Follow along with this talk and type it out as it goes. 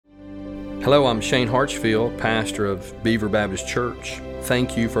Hello, I'm Shane Harchfield, pastor of Beaver Baptist Church.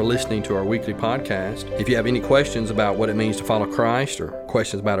 Thank you for listening to our weekly podcast. If you have any questions about what it means to follow Christ or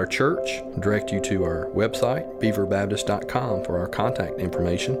questions about our church, I direct you to our website, beaverbaptist.com, for our contact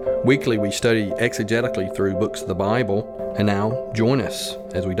information. Weekly, we study exegetically through books of the Bible. And now, join us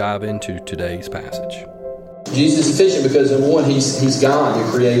as we dive into today's passage. Jesus is sufficient because, number one, He's God,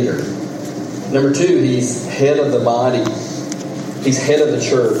 the Creator. Number two, He's head of the body. He's head of the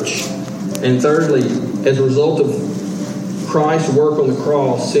church. And thirdly, as a result of Christ's work on the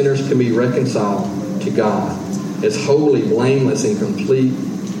cross, sinners can be reconciled to God as holy, blameless, and complete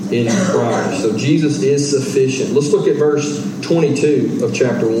in Christ. So Jesus is sufficient. Let's look at verse 22 of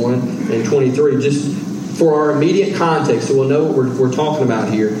chapter 1 and 23, just for our immediate context, so we'll know what we're talking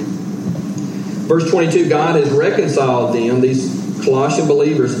about here. Verse 22, God has reconciled them, these Colossian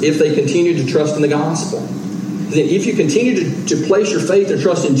believers, if they continue to trust in the gospel. Then if you continue to place your faith and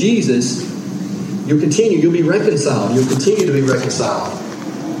trust in Jesus, you'll be reconciled. You'll continue to be reconciled.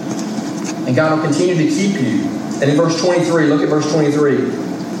 And God will continue to keep you. And in verse 23, look at verse 23.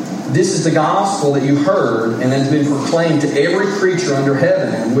 This is the gospel that you heard and has been proclaimed to every creature under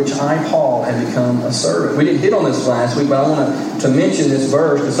heaven, in which I, Paul, have become a servant. We didn't hit on this last week, but I want to mention this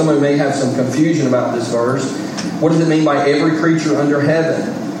verse because somebody may have some confusion about this verse. What does it mean by every creature under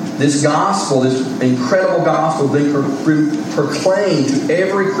heaven? This gospel, this incredible gospel, has been proclaimed to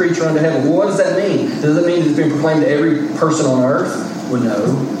every creature under heaven. Well, what does that mean? Does that mean it's been proclaimed to every person on earth? Well, no.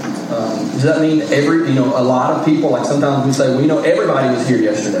 Does that mean a lot of people, like sometimes we say, well, everybody was here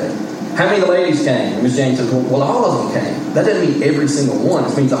yesterday. How many of the ladies came? And Ms. Jane says, well, all of them came. That doesn't mean every single one.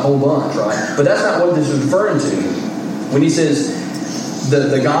 It means a whole bunch, right? But that's not what this is referring to. When he says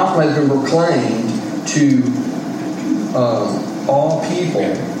the gospel has been proclaimed to all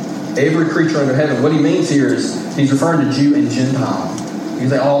people, every creature under heaven. What he means here is he's referring to Jew and Gentile.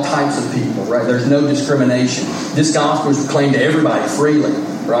 He's like all types of people, right? There's no discrimination. This gospel is proclaimed to everybody freely,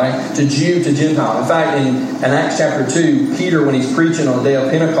 right? To Jew, to Gentile. In fact, in Acts chapter 2, Peter, when he's preaching on the day of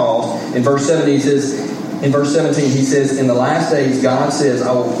Pentecost, in verse 17, he says, in the last days, God says,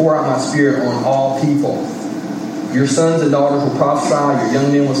 I will pour out my spirit on all people. Your sons and daughters will prophesy, your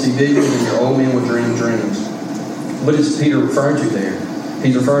young men will see visions, and your old men will dream dreams. What is Peter referring to there?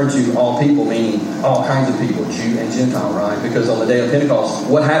 He's referring to all people, meaning all kinds of people, Jew and Gentile, right? Because on the day of Pentecost,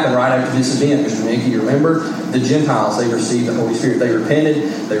 what happened right after this event, Mr. Mickey? You remember? The Gentiles, they received the Holy Spirit. They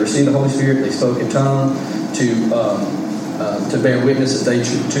repented, they received the Holy Spirit, they spoke in tongues to bear witness that they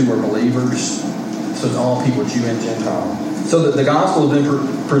too were believers. So it's all people, Jew and Gentile. So that the gospel has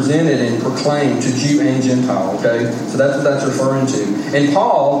been presented and proclaimed to Jew and Gentile, okay? So that's what that's referring to. And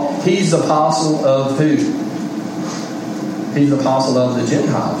Paul, he's the apostle of who? He's the apostle of the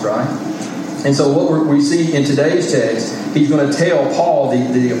Gentiles, right? And so what we see in today's text, he's going to tell Paul,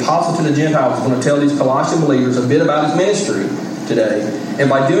 the apostle to the Gentiles, is going to tell these Colossian believers a bit about his ministry today. And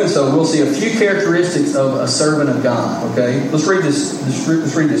by doing so, we'll see a few characteristics of a servant of God, okay? Let's read this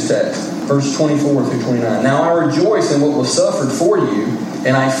text, verse 24 through 29. Now I rejoice in what was suffered for you,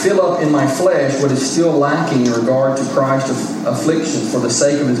 and I fill up in my flesh what is still lacking in regard to Christ's afflictions for the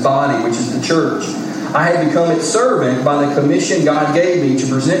sake of his body, which is the church. I have become its servant by the commission God gave me to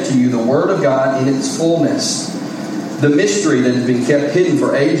present to you the Word of God in its fullness. The mystery that has been kept hidden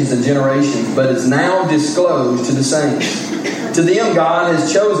for ages and generations, but is now disclosed to the saints. To them God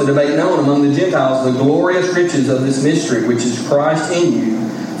has chosen to make known among the Gentiles the glorious riches of this mystery, which is Christ in you,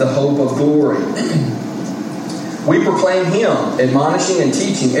 the hope of glory. We proclaim Him, admonishing and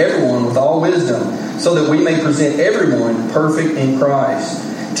teaching everyone with all wisdom, so that we may present everyone perfect in Christ.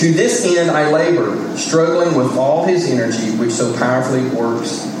 To this end I labor, struggling with all His energy, which so powerfully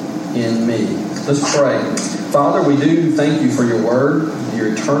works in me. Let's pray. Father, we do thank you for your word,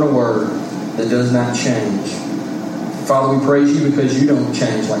 your eternal word that does not change. Father, we praise you because you don't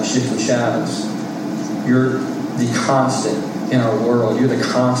change like shifting shadows. You're the constant in our world. You're the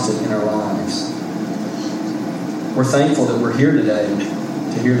constant in our lives. We're thankful that we're here today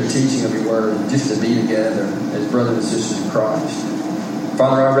to hear the teaching of your word, just to be together as brothers and sisters in Christ.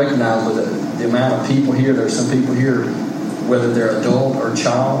 Father, I recognize with the amount of people here, there are some people here, whether they're adult or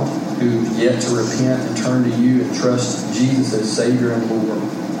child, who've yet to repent and turn to you and trust Jesus as Savior and Lord.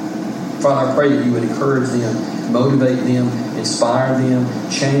 Father, I pray that you would encourage them, motivate them, inspire them,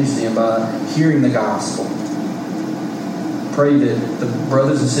 change them by hearing the gospel. Pray that the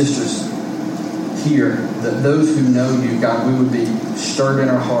brothers and sisters here, that those who know you, God, we would be stirred in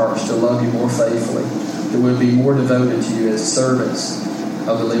our hearts to love you more faithfully, that we would be more devoted to you as servants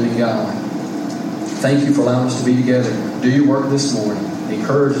of the living God. Thank you for allowing us to be together. Do your work this morning.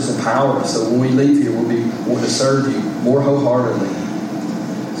 Encourage us, empower us, so when we leave here, we'll be wanting to serve you more wholeheartedly.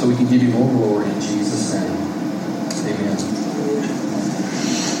 so we can give you more glory in Jesus' name. Amen.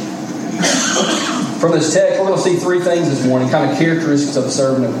 From this text, we're going to see three things this morning, kind of characteristics of the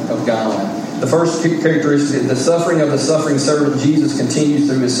servant of God. The first characteristic is the suffering of the suffering servant Jesus continues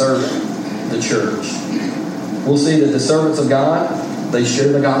through his servant, the church. We'll see that the servants of God, they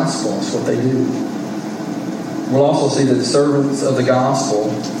share the gospel. That's what they do. We'll also see that the servants of the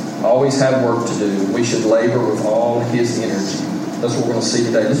gospel always have work to do. We should labor with all his energy. That's what we're going to see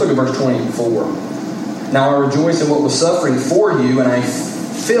today. Let's look at verse 24. Now I rejoice in what was suffering for you, and I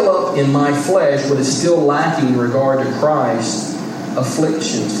fill up in my flesh what is still lacking in regard to Christ's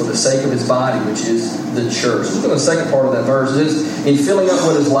afflictions for the sake of his body, which is the church. Let's look at the second part of that verse. It is in filling up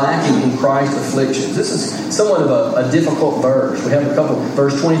what is lacking in Christ's afflictions. This is somewhat of a difficult verse. We have a couple,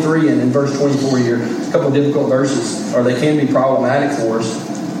 verse 23 and in verse 24 here, a couple of difficult verses, or they can be problematic for us.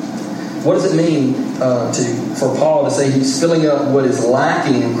 What does it mean for Paul to say he's filling up what is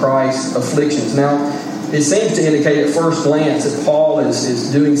lacking in Christ's afflictions? Now, it seems to indicate at first glance that Paul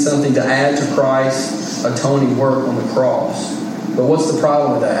is doing something to add to Christ's atoning work on the cross. But what's the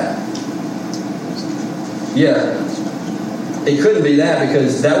problem with that? Yeah, it couldn't be that,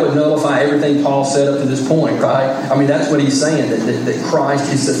 because that would nullify everything Paul said up to this point, right? I mean, that's what he's saying, that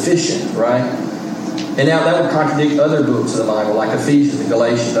Christ is sufficient, right? And now that would contradict other books of the Bible, like Ephesians and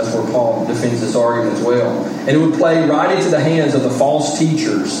Galatians. That's where Paul defends this argument as well. And it would play right into the hands of the false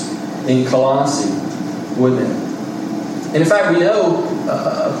teachers in Colossae, wouldn't it? And in fact, we know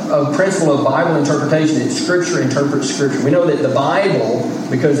a principle of Bible interpretation that Scripture interprets Scripture. We know that the Bible,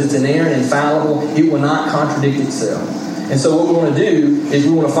 because it's inerrant and infallible, it will not contradict itself. And so what we want to do is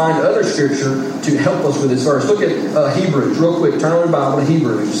we want to find other Scripture to help us with this verse. Look at Hebrews real quick. Turn on your Bible to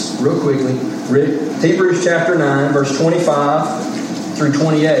Hebrews real quickly. Hebrews chapter 9, verse 25 through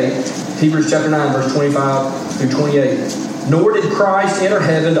 28. Hebrews chapter 9, verse 25 through 28. Nor did Christ enter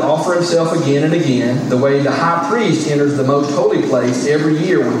heaven to offer himself again and again, the way the high priest enters the most holy place every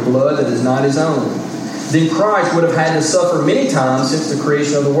year with blood that is not his own. Then Christ would have had to suffer many times since the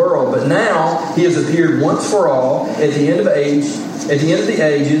creation of the world. But now he has appeared once for all at the end of the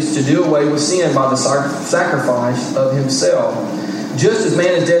ages to do away with sin by the sacrifice of himself. Just as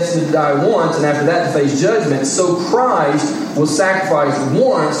man is destined to die once, and after that to face judgment, so Christ was sacrificed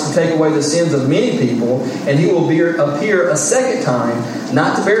once to take away the sins of many people, and he will appear a second time,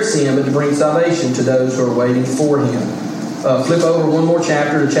 not to bear sin, but to bring salvation to those who are waiting for him. Flip over one more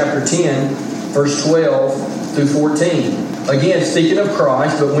chapter to chapter 10, verse 12 through 14. Again, speaking of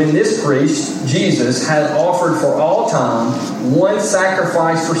Christ, but when this priest, Jesus, had offered for all time one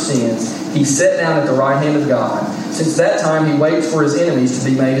sacrifice for sins, he sat down at the right hand of God. Since that time he waits for his enemies to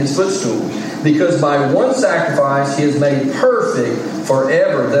be made his footstool. Because by one sacrifice he has made perfect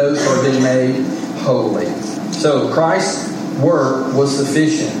forever those who are being made holy. So Christ's work was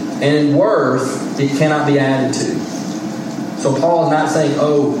sufficient. And in worth, it cannot be added to. So Paul is not saying,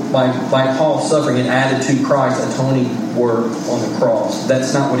 by Paul's suffering it added to Christ's atoning work on the cross.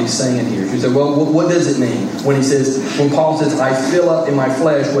 That's not what he's saying here. You say, well, what does it mean when Paul says, I fill up in my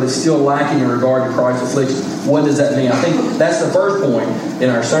flesh what is still lacking in regard to Christ's affliction? What does that mean? I think that's the first point in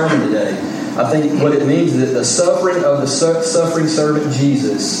our sermon today. I think what it means is that the suffering of the suffering servant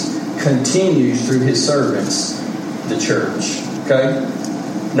Jesus continues through his servants, the church. Okay?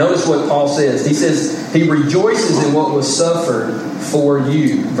 Notice what Paul says. He says, he rejoices in what was suffered for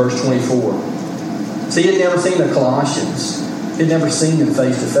you. Verse 24. See, he had never seen the Colossians. He had never seen them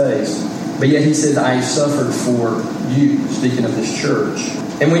face to face. But yet he said, I suffered for you, speaking of this church.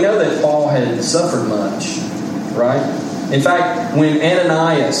 And we know that Paul had suffered much, right? In fact,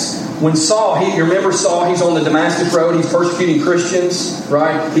 when Saul, you remember Saul, he's on the Damascus road, he's persecuting Christians,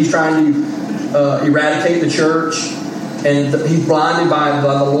 right? He's trying to eradicate the church. And he's blinded by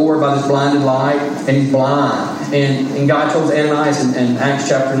the Lord, by this blinded light, and he's blind. And God tells Ananias in Acts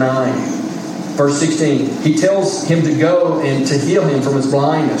chapter 9, verse 16, he tells him to go and to heal him from his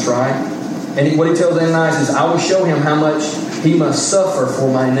blindness, right? And what he tells Ananias is, I will show him how much he must suffer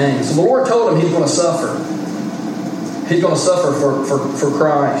for my name. So the Lord told him he's going to suffer. He's going to suffer for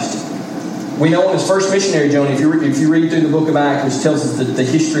Christ. We know on his first missionary journey, if you read through the book of Acts, which tells us the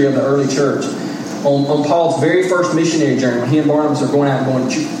history of the early church, on Paul's very first missionary journey, when he and Barnabas are going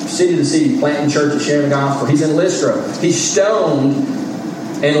city to city, planting churches, sharing the gospel, he's in Lystra. He's stoned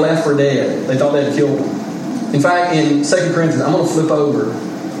and left for dead. They thought they had killed him. In fact, in 2 Corinthians, I'm going to flip over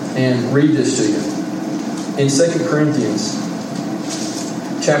and read this to you. In 2 Corinthians,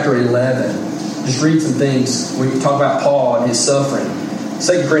 chapter 11, just read some things. We talk about Paul and his suffering.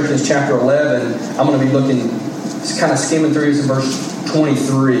 2 Corinthians chapter 11, I'm going to be looking, just kind of skimming through this in verse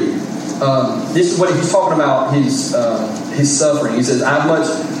 23. This is what he's talking about, his suffering. He says, I've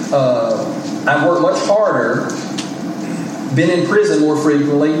I've worked much harder, been in prison more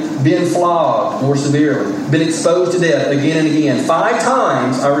frequently, been flogged more severely, been exposed to death again and again. 5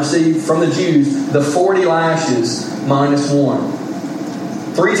 times I received from the Jews the 40 lashes minus 1.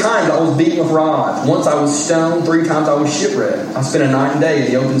 3 times I was beaten with rods. Once I was stoned. 3 times I was shipwrecked. I spent a night and day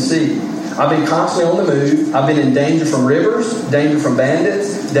in the open sea. I've been constantly on the move. I've been in danger from rivers, danger from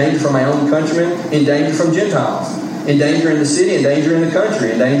bandits, danger from my own countrymen, in danger from Gentiles, in danger in the city, in danger in the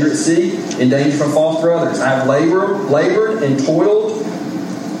country, in danger at sea, in danger from false brothers. I have labored and toiled,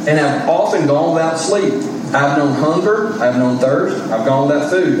 and have often gone without sleep. I have known hunger, I have known thirst, I've gone without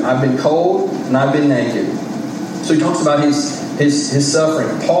food. I've been cold, and I've been naked. So he talks about his suffering.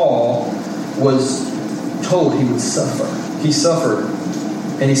 Paul was told he would suffer. He suffered.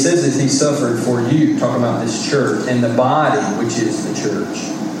 And he says that he suffered for you, talking about this church, and the body, which is the church.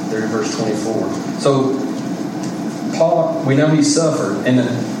 There in verse 24. So, Paul, we know he suffered, and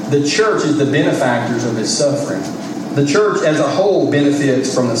the church is the benefactors of his suffering. The church as a whole benefits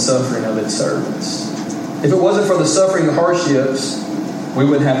from the suffering of its servants. If it wasn't for the suffering and the hardships, we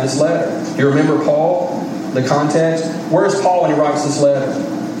wouldn't have this letter. You remember Paul, the context? Where's Paul when he writes this letter?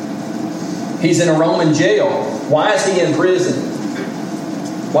 He's in a Roman jail. Why is he in prison?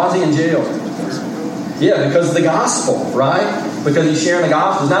 Why is he in jail? Yeah, because of the gospel, right? Because he's sharing the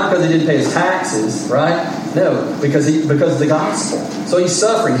gospel. It's not because he didn't pay his taxes, right? No, because of the gospel. So he's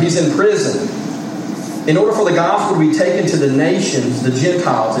suffering. He's in prison. In order for the gospel to be taken to the nations, the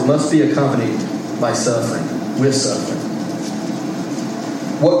Gentiles, it must be accompanied by suffering, with suffering.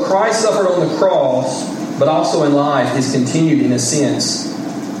 What Christ suffered on the cross, but also in life, is continued in a sense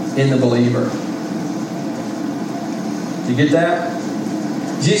in the believer. Do you get that?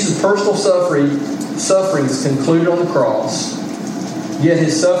 Jesus' personal sufferings concluded on the cross, yet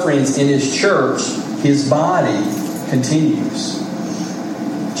his sufferings in his church, his body, continues.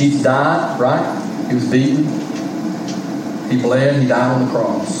 Jesus died, right? He was beaten. He bled. He died on the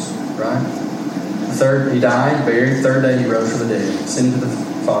cross, right? He died, buried. The 3rd day he rose from the dead, ascended to the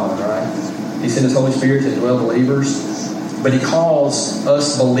Father, right? He sent his Holy Spirit to indwell believers. But he calls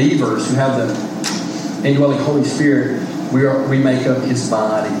us believers who have the indwelling Holy Spirit, we make up his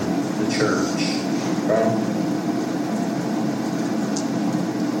body, the church, right?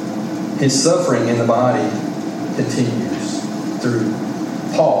 His suffering in the body continues through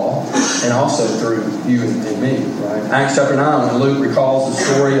Paul and also through you and me, right? Acts chapter 9, when Luke recalls the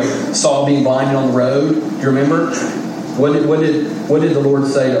story of Saul being blinded on the road, do you remember? What did the Lord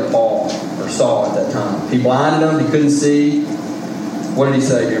say to Paul or Saul at that time? He blinded him, he couldn't see. What did he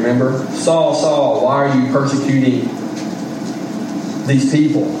say? Do you remember? Saul, Saul, why are you persecuting these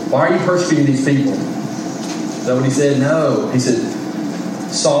people? Why are you persecuting these people? Is that what he said? No. He said,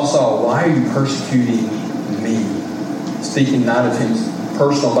 Saul, Saul, why are you persecuting me? Speaking not of his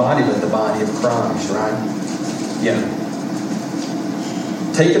personal body, but the body of Christ, right? Yeah.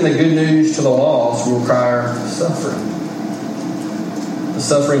 Taking the good news to the lost will require suffering. The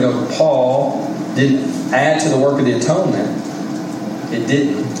suffering of Paul didn't add to the work of the atonement. It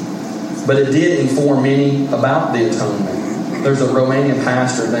didn't. But it did inform many about the atonement. There's a Romanian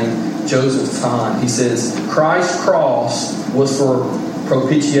pastor named Joseph Kahn. He says, Christ's cross was for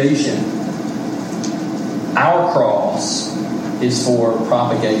propitiation. Our cross is for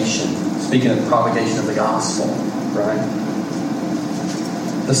propagation. Speaking of the propagation of the gospel, right?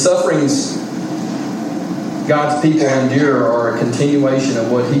 The sufferings God's people endure are a continuation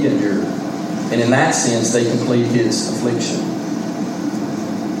of what he endured. And in that sense, they complete his affliction.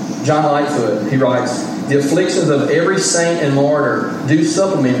 John Lightfoot, he writes, the afflictions of every saint and martyr do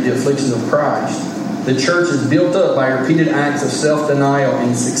supplement the afflictions of Christ. The church is built up by repeated acts of self-denial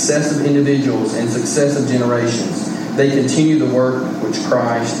in successive individuals and successive generations. They continue the work which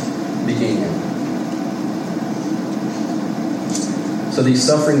Christ began. So these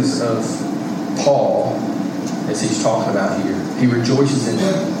sufferings of Paul, as he's talking about here, he rejoices in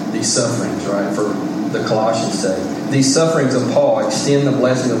these sufferings, right, for the Colossians say. These sufferings of Paul extend the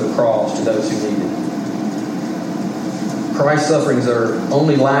blessing of the cross to those who need it. Christ's sufferings are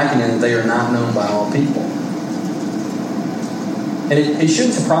only lacking in that they are not known by all people. And it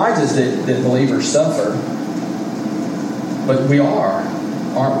shouldn't surprise us that believers suffer, but we are,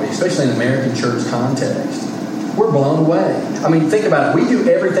 aren't we? Especially in the American church context. We're blown away. I mean, think about it. We do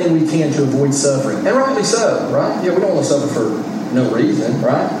everything we can to avoid suffering. And rightly so, right? Yeah, we don't want to suffer for no reason,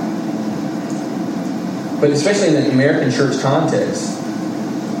 right? But especially in the American church context,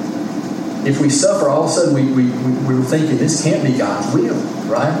 if we suffer, all of a sudden we were thinking, this can't be God's will,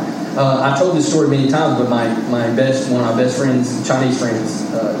 right? I've told this story many times, but one of my best friends, Chinese friends,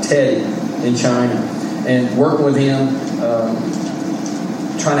 Teddy, in China, and working with him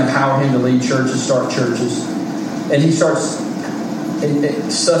trying to empower him to lead churches, start churches. And he starts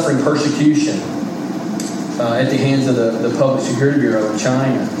suffering persecution at the hands of the Public Security Bureau in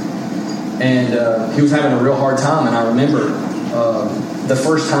China. And he was having a real hard time. And I remember the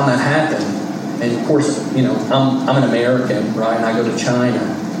first time that happened, and of course, I'm an American, right? And I go to China,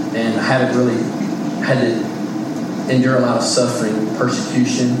 and I haven't really had to endure a lot of suffering,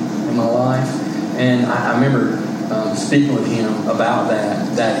 persecution in my life. And I remember speaking with him about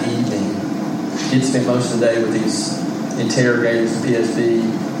that evening. He'd spent most of the day with these interrogators, the PSB,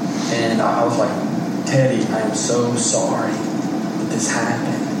 and I was like, Teddy, I am so sorry that this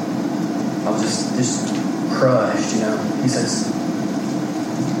happened. I was just crushed, He says,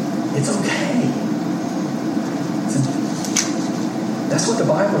 it's okay. That's what the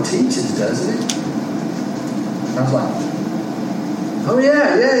Bible teaches, doesn't it? I was like, oh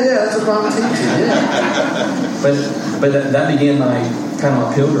yeah, that's what the Bible teaches, yeah. But that began my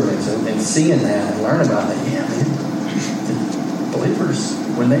pilgrimage and seeing that and learning about that. Yeah, man, the believers,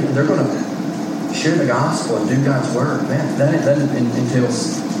 when they're going to share the gospel and do God's work, man, that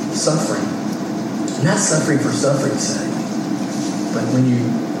entails suffering. And not suffering for suffering's sake, but when you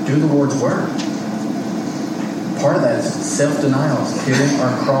do the Lord's work, part of that is self-denial, carrying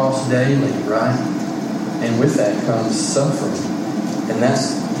our cross daily, right? And with that comes suffering. And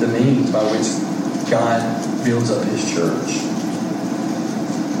that's the means by which God builds up His church.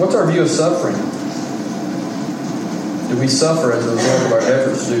 What's our view of suffering? Do we suffer as a result of our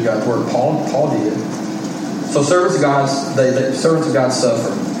efforts to do God's work? Paul did. So servants of God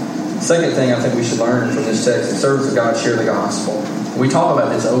suffer. Second thing I think we should learn from this text is servants of God share the gospel. We talk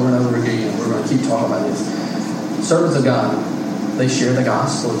about this over and over again. We're going to keep talking about this. Servants of God, they share the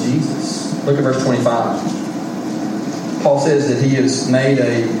gospel of Jesus. Look at verse 25. Paul says that he is made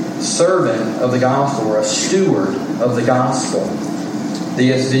a servant of the gospel, or a steward of the gospel. The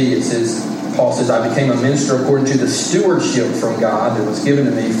ESV, it says, Paul says, I became a minister according to the stewardship from God that was given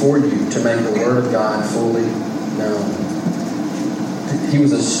to me for you to make the word of God fully known. He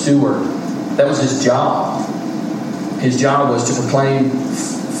was a steward. That was his job. His job was to proclaim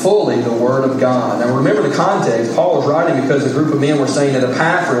fully the Word of God. Now remember the context. Paul was writing because a group of men were saying that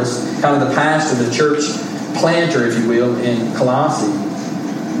Epaphras, kind of the pastor, the church planter, if you will, in Colossae,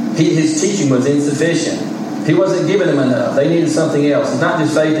 his teaching was insufficient. He wasn't giving them enough. They needed something else. It's not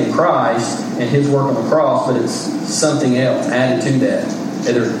just faith in Christ and His work on the cross, but it's something else added to that.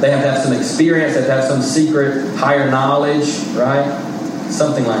 They have to have some experience. They have to have some secret, higher knowledge, right?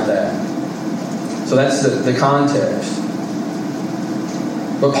 Something like that. So that's the context.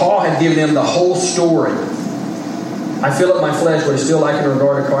 But Paul had given them the whole story. I fill up my flesh, but I still like in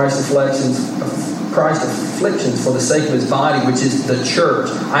regard to Christ's afflictions for the sake of His body, which is the church.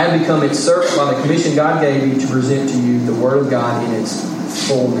 I have become its servant by the commission God gave me to present to you the Word of God in its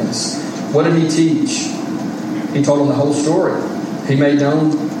fullness. What did he teach? He told them the whole story. He made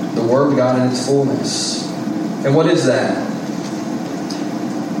known the Word of God in its fullness. And what is that?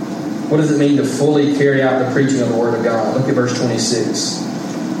 What does it mean to fully carry out the preaching of the Word of God? Look at verse 26.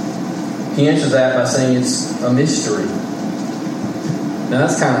 He answers that by saying it's a mystery. Now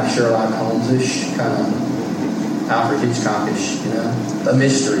that's kind of Sherlock Holmes-ish, kind of Alfred Hitchcock-ish, A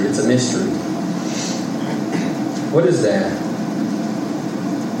mystery. It's a mystery. What is that?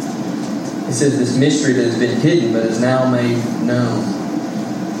 He says this mystery that has been hidden but is now made known.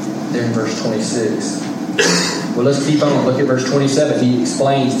 There in verse 26. Well, let's keep on. Look at verse 27. He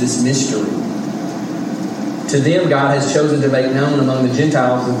explains this mystery. To them, God has chosen to make known among the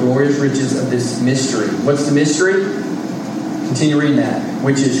Gentiles the glorious riches of this mystery. What's the mystery? Continue reading that.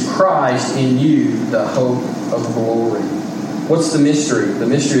 Which is Christ in you, the hope of glory. What's the mystery? The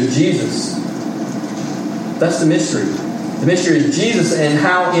mystery is Jesus. That's the mystery. The mystery is Jesus, and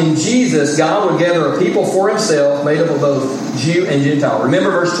how in Jesus God would gather a people for Himself made up of both Jew and Gentile.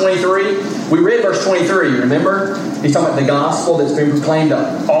 Remember verse 23? We read verse 23, remember? He's talking about the gospel that's been proclaimed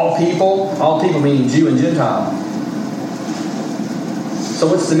to all people meaning Jew and Gentile. So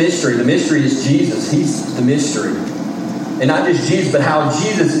what's the mystery? The mystery is Jesus. He's the mystery. And not just Jesus, but how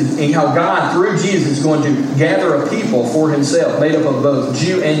God, through Jesus, is going to gather a people for Himself, made up of both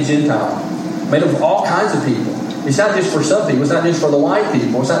Jew and Gentile. Made up of all kinds of people. It's not just for some people. It's not just for the white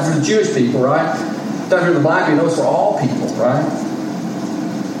people. It's not for the Jewish people, right? It's not for the black people. No, it's for all people, right?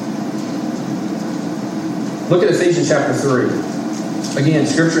 Look at Ephesians chapter 3. Again,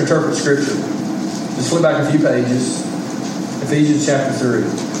 Scripture interprets Scripture. Just flip back a few pages. Ephesians chapter 3.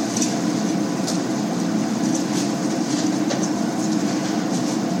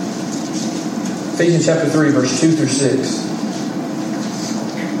 Ephesians chapter 3, verse 2 through 6.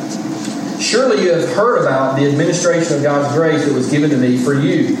 surely you have heard about the administration of God's grace that was given to me for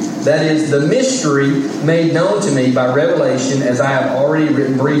you. That is, the mystery made known to me by revelation, as I have already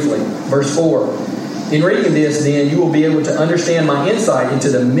written briefly. Verse 4. In reading this, then, you will be able to understand my insight into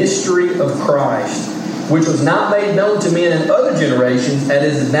the mystery of Christ, which was not made known to men in other generations,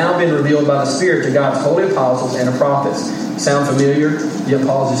 as has now been revealed by the Spirit to God's holy apostles and prophets. Sound familiar? Yeah,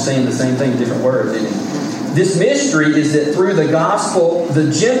 Paul's just saying the same thing in different words, isn't he? This mystery is that through the gospel, the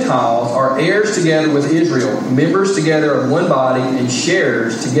Gentiles are heirs together with Israel, members together of one body, and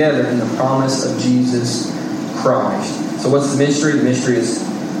sharers together in the promise of Jesus Christ. So what's the mystery? The mystery is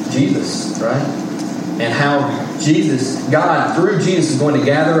Jesus, right? And how Jesus, God, through Jesus, is going to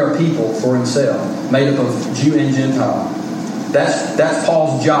gather a people for himself, made up of Jew and Gentile. That's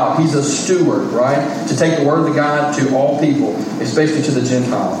Paul's job. He's a steward, right? To take the word of God to all people, especially to the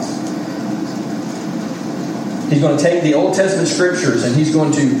Gentiles. He's going to take the Old Testament scriptures and he's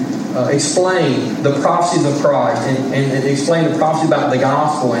going to explain the prophecies of Christ and explain the prophecy about the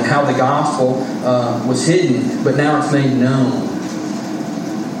gospel and how the gospel was hidden, but now it's made known.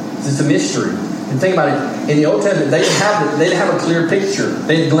 It's a mystery. And think about it. In the Old Testament, they didn't have a clear picture.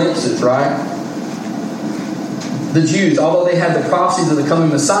 They had glimpses, right? The Jews, although they had the prophecies of the coming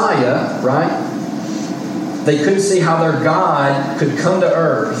Messiah, right? They couldn't see how their God could come to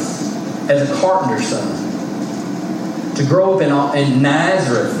earth as a carpenter's son. To grow up in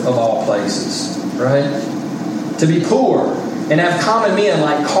Nazareth, of all places, right? To be poor and have common men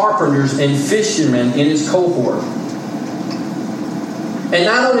like carpenters and fishermen in his cohort. And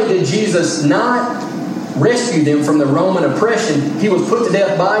not only did Jesus not rescue them from the Roman oppression, he was put to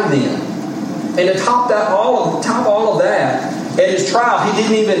death by them. And to top all of that, at his trial, he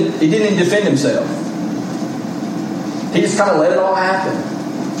didn't even defend himself. He just kind of let it all happen.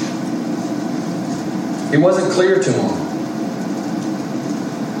 It wasn't clear to them.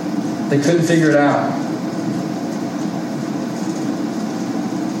 They couldn't figure it out.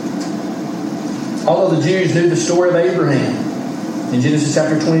 Although the Jews knew the story of Abraham in Genesis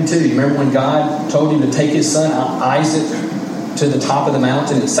chapter 22. You remember when God told him to take his son Isaac to the top of the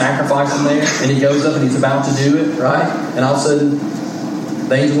mountain and sacrifice him there? And he goes up and he's about to do it, right? And all of a sudden,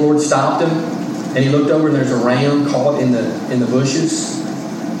 the angel of the Lord stopped him. And he looked over and there's a ram caught in the bushes.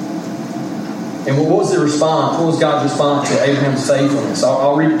 And what was the response? What was God's response to Abraham's faithfulness?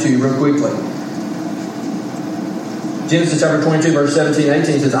 I'll read it to you real quickly. Genesis chapter 22, verse 17 and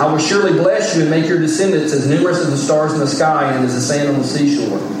 18 says, I will surely bless you and make your descendants as numerous as the stars in the sky and as the sand on the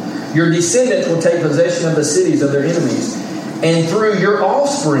seashore. Your descendants will take possession of the cities of their enemies. And through your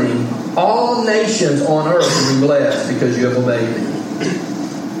offspring, all nations on earth will be blessed because you have obeyed me.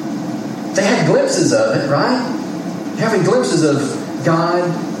 They had glimpses of it, right? You're having glimpses of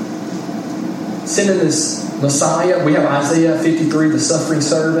God sending this Messiah. We have Isaiah 53, the suffering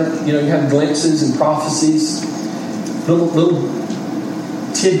servant. You have glimpses and prophecies, little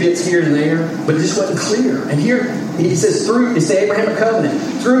tidbits here and there, but it just wasn't clear. And here he says, it's the Abrahamic covenant.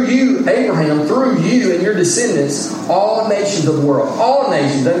 Through you, Abraham, through you and your descendants, all nations of the world, all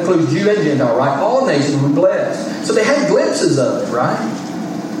nations, that includes Jew and Gentile, right? All nations will be blessed. So they had glimpses of it, right?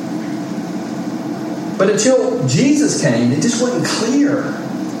 But until Jesus came, it just wasn't clear.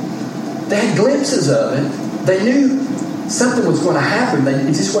 They had glimpses of it. They knew something was going to happen.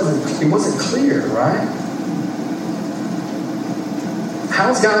 It wasn't clear, right? How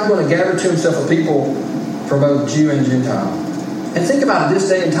is God going to gather to himself a people from both Jew and Gentile? And think about it, this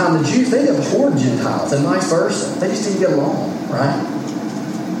day and time, the Jews, they abhorred Gentiles and vice versa. They just didn't get along, right?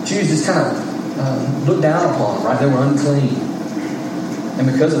 Jews just kind of looked down upon them, right? They were unclean.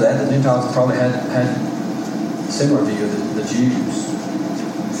 And because of that, the Gentiles probably had similar view of the Jews.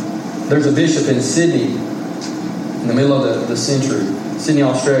 There's a bishop in Sydney in the middle of the century, Sydney,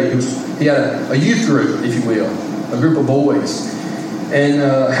 Australia. He had a youth group, if you will, a group of boys. And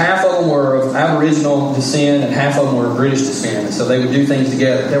half of them were of Aboriginal descent and half of them were of British descent. And so they would do things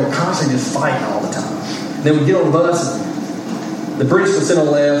together. They were constantly just fighting all the time. They would get on the bus. The British would sit on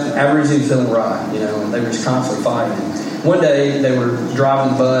the left, the Aboriginal would sit on the right, and they were just constantly fighting. One day they were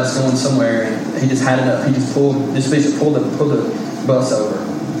driving the bus, going somewhere, and he just had enough. This bishop pulled the bus over.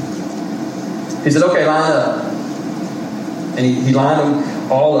 He said, okay, line up. And he lined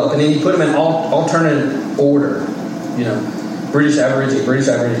them all up. And then he put them in alternate order. British Aborigine,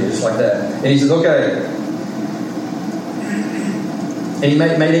 just like that. And he says, okay. And he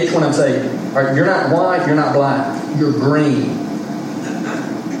made each one of them say, all right, you're not white, you're not black, you're green.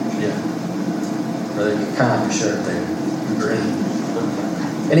 Yeah. Or they kind of shirt there. You're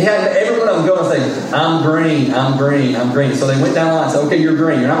green. And he had every one of them go and say, I'm green, I'm green, I'm green. So they went down the line and said, okay, you're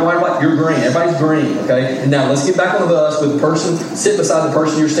green. You're not white, black, you're green. Everybody's green, okay? And now let's get back on the bus with the person, sit beside the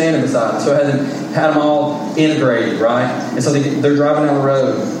person you're standing beside. So it had them all integrated, right? And so they're driving down the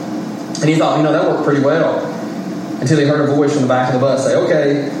road. And he thought, that worked pretty well. Until he heard a voice from the back of the bus say,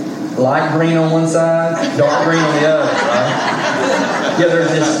 okay, light green on one side, dark green on the other, right? Yeah,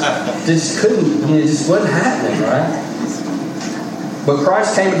 they just couldn't, it just wasn't happening, right? But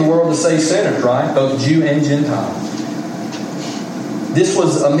Christ came to the world to save sinners, right? Both Jew and Gentile. This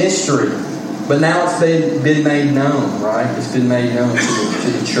was a mystery, but now it's been made known, right? It's been made known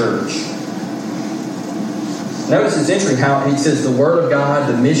to the church. Notice it's interesting how he says the Word of God,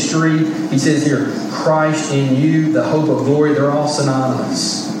 the mystery. He says here, Christ in you, the hope of glory. They're all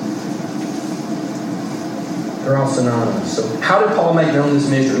synonymous. They're all synonymous. So how did Paul make known this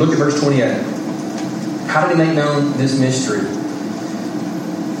mystery? Look at verse 28. How did he make known this mystery?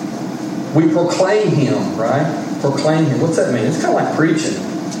 We proclaim Him, right? Proclaim Him. What's that mean? It's kind of like preaching.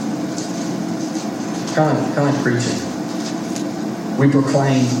 Kind of like preaching. We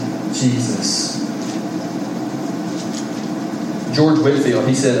proclaim Jesus. George Whitefield,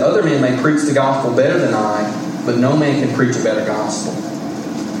 he said, other men may preach the gospel better than I, but no man can preach a better gospel.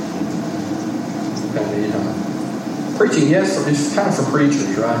 Preaching, yes, it's kind of for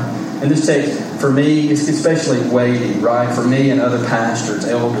preachers, right? And this text, for me, it's especially weighty, right? For me and other pastors,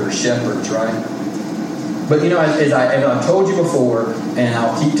 elders, shepherds, right? But as I've told you before, and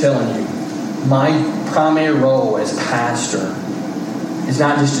I'll keep telling you, my primary role as pastor is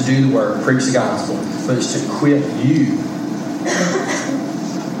not just to do the work, preach the gospel, but it's to equip you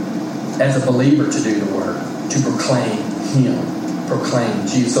as a believer to do the work, to proclaim Him, proclaim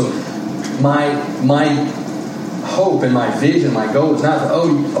Jesus. So my hope and my vision, my goal is not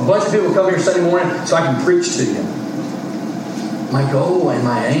a bunch of people come here Sunday morning so I can preach to you. My goal and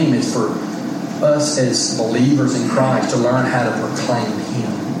my aim is for us as believers in Christ to learn how to proclaim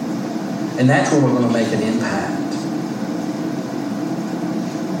Him. And that's where we're going to make an impact.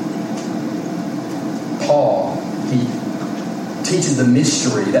 Paul, he teaches the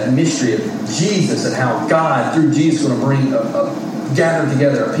mystery, that mystery of Jesus and how God, through Jesus, is going to bring gather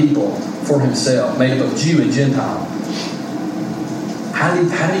together a people for Himself, made up of Jew and Gentile. How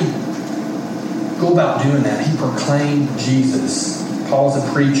did he go about doing that? He proclaimed Jesus. Paul's a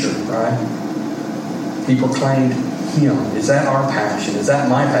preacher, right? He proclaimed Him. Is that our passion? Is that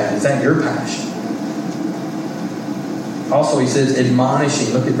my passion? Is that your passion? Also, he says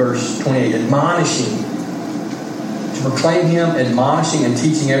admonishing. Look at verse 28. Admonishing. To proclaim Him, admonishing and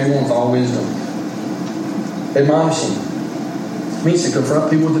teaching everyone with all wisdom. Admonishing means to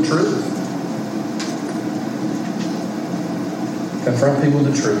confront people with the truth. Confront people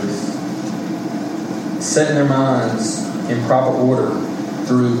with the truth. Setting their minds in proper order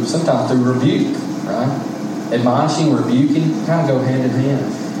sometimes through rebuke, right? Admonishing, rebuking, kind of go hand in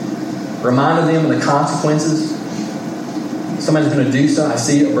hand. Reminding them of the consequences. Somebody's going to do something. I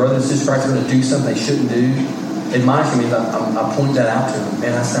see a brother and sister Christ are going to do something they shouldn't do. Admonishing means I point that out to them.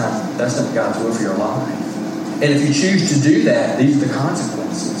 Man, that's not God's will for your life. And if you choose to do that, these are the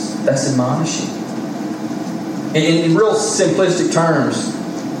consequences. That's admonishing. In real simplistic terms,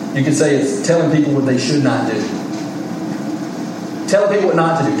 you can say it's telling people what they should not do. Telling people what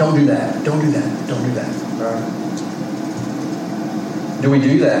not to do. Don't do that. Don't do that. Don't do that. Right? Do we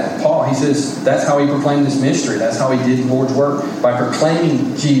do that? Paul, he says that's how he proclaimed this mystery. That's how he did the Lord's work. By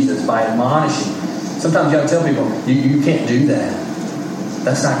proclaiming Jesus, by admonishing. Sometimes you got to tell people, you can't do that.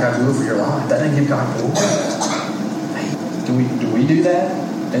 That's not God's will for your life. That doesn't give God glory. Do we do that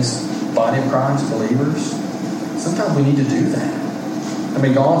as body of Christ believers? Sometimes we need to do that. I've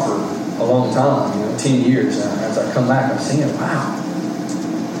been gone for a long time, 10 years. As I come back, I've seen it. Wow.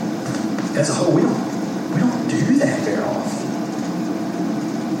 As a whole, we don't do that very often.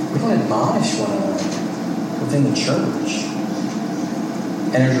 We don't admonish one another within the church.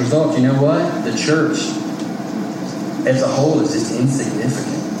 And as a result, you know what? The church as a whole is just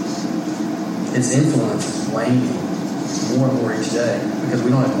insignificant. Its influence is waning more and more each day because we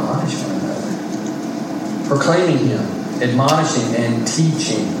don't admonish one another. Proclaiming Him, admonishing and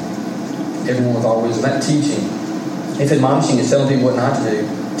teaching everyone with all wisdom. That teaching. If admonishing is telling people what not to do,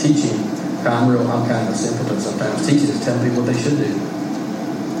 teaching, I'm kind of a simpleton sometimes. Teaching is telling people what they should do.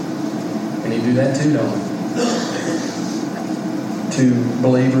 And you do that too, don't we? To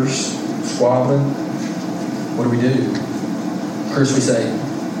believers, squabbling, what do? First we say,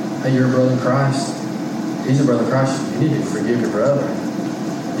 hey, you're a brother in Christ. He's a brother in Christ. You need to forgive your brother.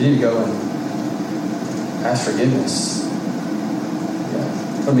 You need to go and ask forgiveness. Yeah.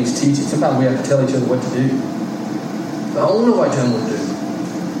 That means teaching. Sometimes we have to tell each other what to do. I don't know what to tell them what to do.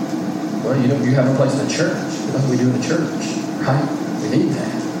 Well, you have no place in the church. That's what we do in the church, right? We need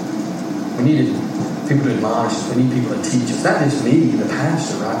that. We need people to admonish us. We need people to teach us. Not just me, the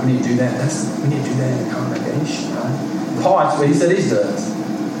pastor, right? We need to do that. We need to do that in the congregation, right? Paul, that's what he said he does.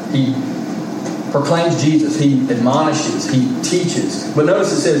 He proclaims Jesus. He admonishes. He teaches. But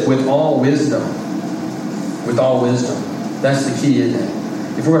notice it says, with all wisdom. With all wisdom. That's the key, isn't it?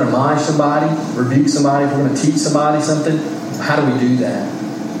 If we're going to admonish somebody, rebuke somebody, if we're going to teach somebody something, how do we do that?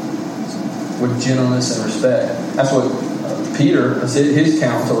 With gentleness and respect. That's what Peter, that's his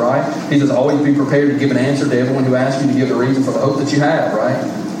counsel, right? He says, always be prepared to give an answer to everyone who asks you to give the reason for the hope that you have, right?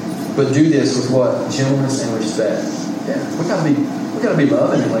 But do this with what? Gentleness and respect. Yeah, we gotta be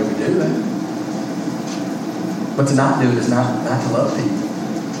loving the way we do it. But to not do it is not to love people.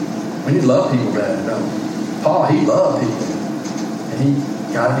 We need to love people better, don't we? Paul, he loved people. And he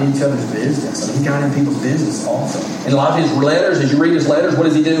got in each other's business. I mean, he got in people's business also. And a lot of his letters, as you read his letters, what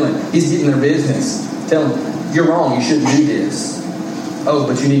is he doing? He's getting their business. Telling them, you're wrong, you shouldn't do this. Oh,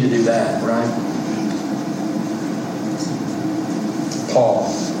 but you need to do that, right? Paul.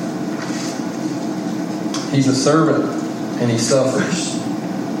 He's a servant and he suffers.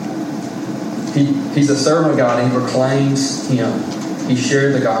 He's a servant of God and he proclaims Him. He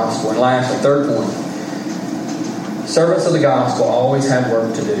shared the gospel. And lastly, third point. Servants of the gospel always have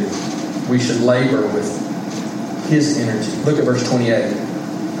work to do. We should labor with His energy. Look at verse 28.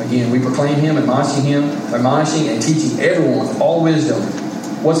 Again, we proclaim Him, admonishing and teaching everyone with all wisdom.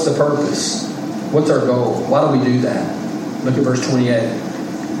 What's the purpose? What's our goal? Why do we do that? Look at verse 28.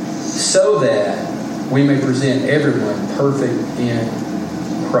 So that we may present everyone perfect in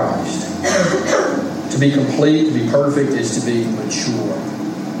Christ. To be complete, to be perfect, is to be mature.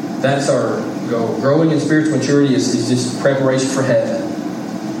 That's our goal. Growing in spiritual maturity is just preparation for heaven.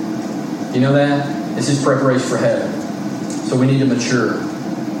 You know that? It's just preparation for heaven. So we need to mature.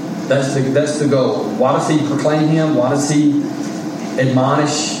 That's the goal. Why does he proclaim Him? Why does he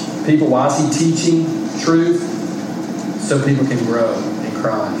admonish people? Why is he teaching truth? So people can grow in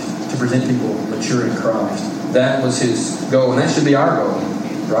Christ. To present people mature in Christ. That was his goal. And that should be our goal.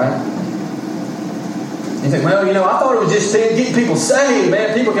 Right? You think, well, I thought it was just getting people saved,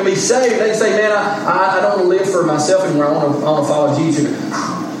 man. People can be saved. They say, man, I don't want to live for myself anymore. I want to follow Jesus.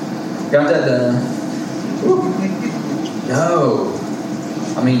 Got that done. No.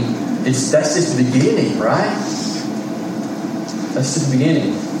 I mean, that's just the beginning, right? That's just the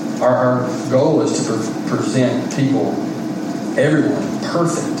beginning. Our goal is to present people, everyone,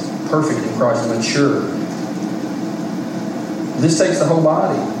 perfect in Christ, mature. This takes the whole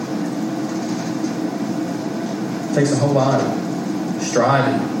body. It takes the whole body.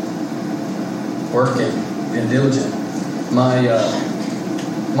 Striving, working, being diligent. My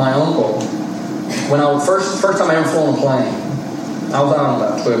uncle, when I was first time I ever flew on a plane, I was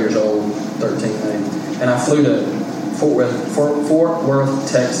about 12 years old, 13 maybe, and I flew to Fort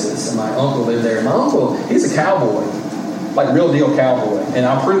Worth, Texas, and my uncle lived there. And my uncle, he's a cowboy, like real deal cowboy, and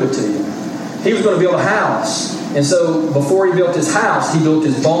I'll prove it to you. He was going to build a house, and so before he built his house, he built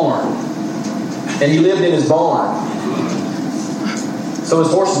his barn, and he lived in his barn. So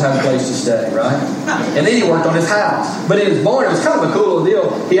his horses had a place to stay, right? And then he worked on his house. But in his barn, it was kind of a cool little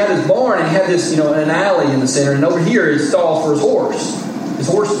deal. He had his barn, and he had this, an alley in the center, and over here is stalls for his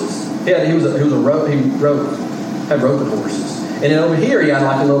horses. He had roping horses. And then over here, he had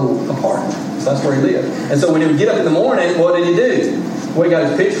like a little apartment. So that's where he lived. And so when he would get up in the morning, what did he do? Well, he got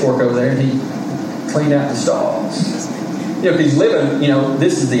his pitchfork over there, and he cleaned out the stalls. If he's living,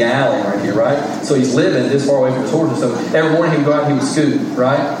 this is the alley right here, right? So he's living this far away from his horses. So every morning he would go out and he would scoot,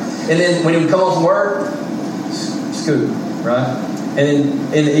 right? And then when he would come home from work, scoot, right? And then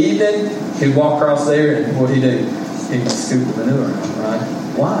in the evening, he'd walk across there, and what would he do? He'd scoop the manure, right?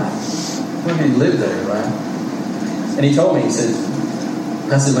 Why? Why did he live there, right? And he told me, I said,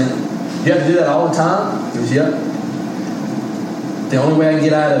 man, you have to do that all the time? He goes, yep. The only way I can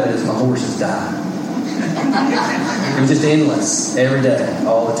get out of it is my horses die. It was just endless every day,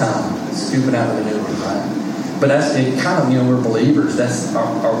 all the time, scooping out the manure, right? But that's it. Kind of, we're believers. That's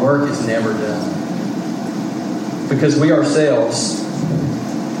our work is never done because we ourselves,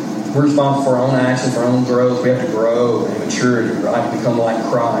 we're responsible for our own action, for our own growth. We have to grow in maturity, right? Become like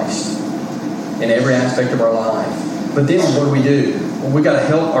Christ in every aspect of our life. But then what do? Well, we got to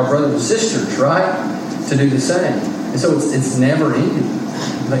help our brothers and sisters, right, to do the same. And so it's never ending.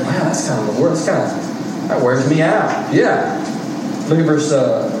 Like, wow, that's kind of the word. That wears me out. Yeah. Look at verse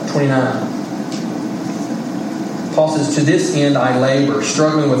 29. Paul says, to this end I labor,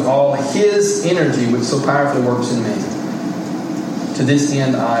 struggling with all His energy which so powerfully works in me. To this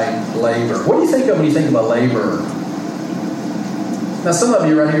end I labor. What do you think of when you think of a laborer? Now some of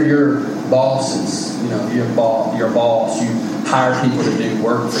you right here, bosses. You're a boss. You hire people to do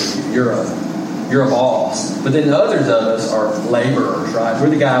work for you. You're a boss. But then others of us are laborers, right? We're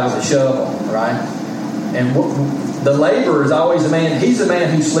the guy with the shovel, right? And the laborer is always the man. He's the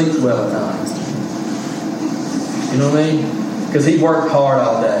man who sleeps well at night. You know what I mean? Because he worked hard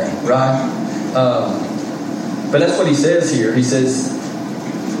all day, right? But that's what he says here. He says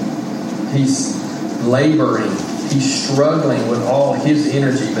he's laboring. He's struggling with all his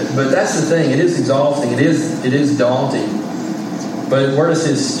energy. But that's the thing. It is exhausting. It is daunting. But where does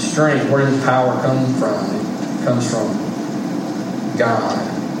his strength, where does his power come from? It comes from God.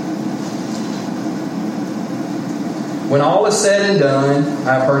 When all is said and done,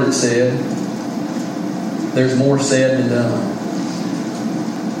 I've heard it said, there's more said than done.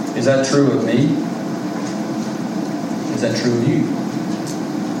 Is that true of me? Is that true of you?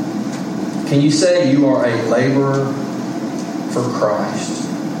 Can you say you are a laborer for Christ?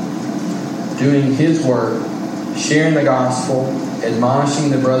 Doing His work, sharing the gospel, admonishing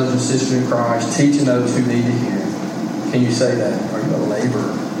the brothers and sisters in Christ, teaching those who need to hear. Can you say that? Are you a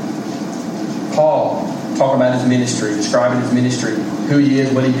laborer? Paul talking about his ministry, describing his ministry, who he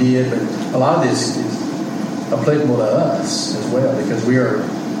is, what he did, but a lot of this is applicable to us as well because we are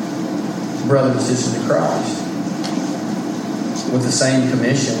brothers and sisters in Christ with the same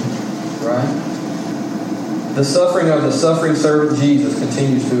commission, right? The suffering of the suffering servant Jesus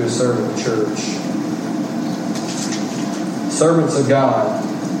continues to his servant the church. Servants of God,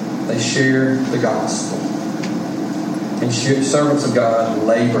 they share the gospel. And servants of God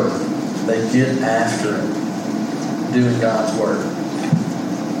labor. They get after it, doing God's work.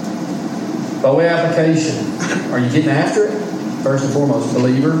 By way of application, are you getting after it? First and foremost,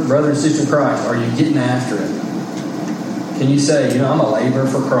 believer, brother and sister in Christ, are you getting after it? Can you say, I'm a laborer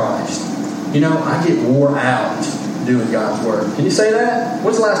for Christ? I get wore out doing God's work. Can you say that?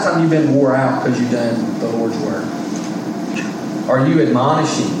 When's the last time you've been wore out because you've done the Lord's work? Are you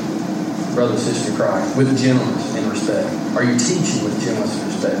admonishing brother and sister in Christ with gentleness and respect? Are you teaching with gentleness and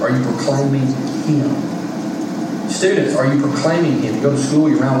respect? Are you proclaiming Him? Students, are you proclaiming Him? You go to school,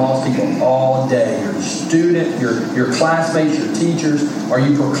 you're around lost people all day. You're a student, your classmates, your teachers. Are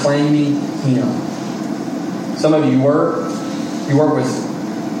you proclaiming Him? Some of you work with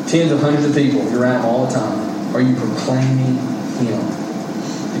tens of hundreds of people. You're around them all the time. Are you proclaiming Him?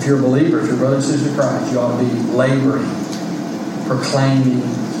 If you're a believer, if you're a brother and sister in Christ, you ought to be laboring, proclaiming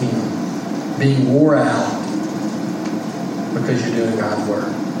Him, being wore out because you're doing God's work,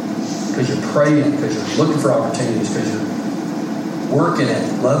 because you're praying, because you're looking for opportunities, because you're working at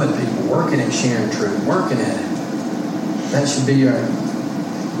it, loving people, working at sharing truth, working at it. That should be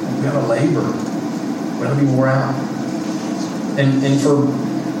we got to labor. We got to be wore out. And for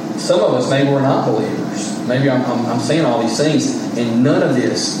some of us, maybe we're not believers. Maybe I'm saying all these things, and none of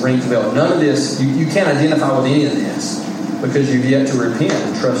this rings a bell. None of this, you can't identify with any of this because you've yet to repent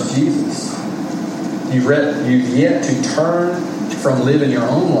and trust Jesus. You've yet to turn from living your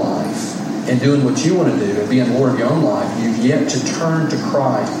own life and doing what you want to do and being Lord of your own life. You've yet to turn to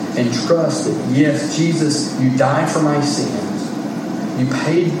Christ and trust that, yes, Jesus, you died for my sins. You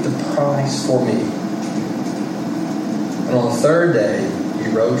paid the price for me. And on the third day,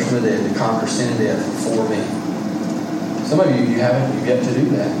 you rose from the dead to conquer sin and death for me. Some of you haven't. You've yet to do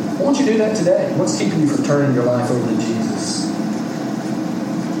that. Why don't you do that today? What's keeping you from turning your life over to Jesus?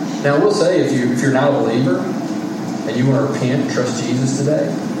 Now, I will say, if you're not a believer and you want to repent and trust Jesus today,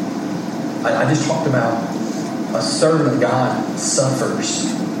 I just talked about a servant of God suffers.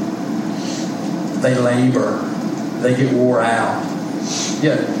 They labor. They get wore out.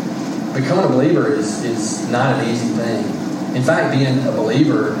 Yeah, becoming a believer is not an easy thing. In fact, being a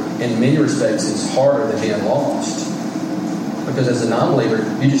believer in many respects is harder than being lost. Because as a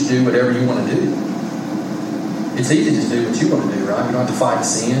non-believer, you just do whatever you want to do. It's easy to just do what you want to do, right? You don't have to fight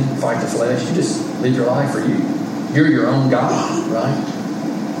sin, fight the flesh. You just live your life for you. You're your own God, right?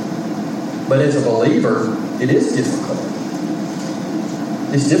 But as a believer, it is difficult.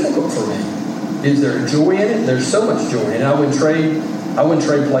 It's difficult for me. Is there joy in it? There's so much joy in it. I wouldn't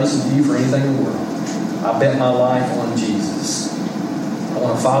trade places with you for anything in the world. I bet my life on Jesus. I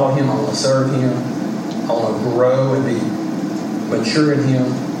want to follow Him. I want to serve Him. I want to grow and be mature in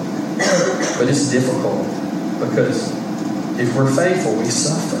Him. But it's difficult because if we're faithful, we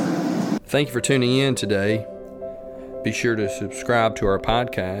suffer. Thank you for tuning in today. Be sure to subscribe to our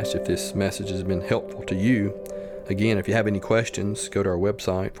podcast if this message has been helpful to you. Again, if you have any questions, go to our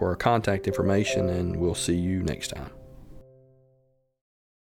website for our contact information, and we'll see you next time.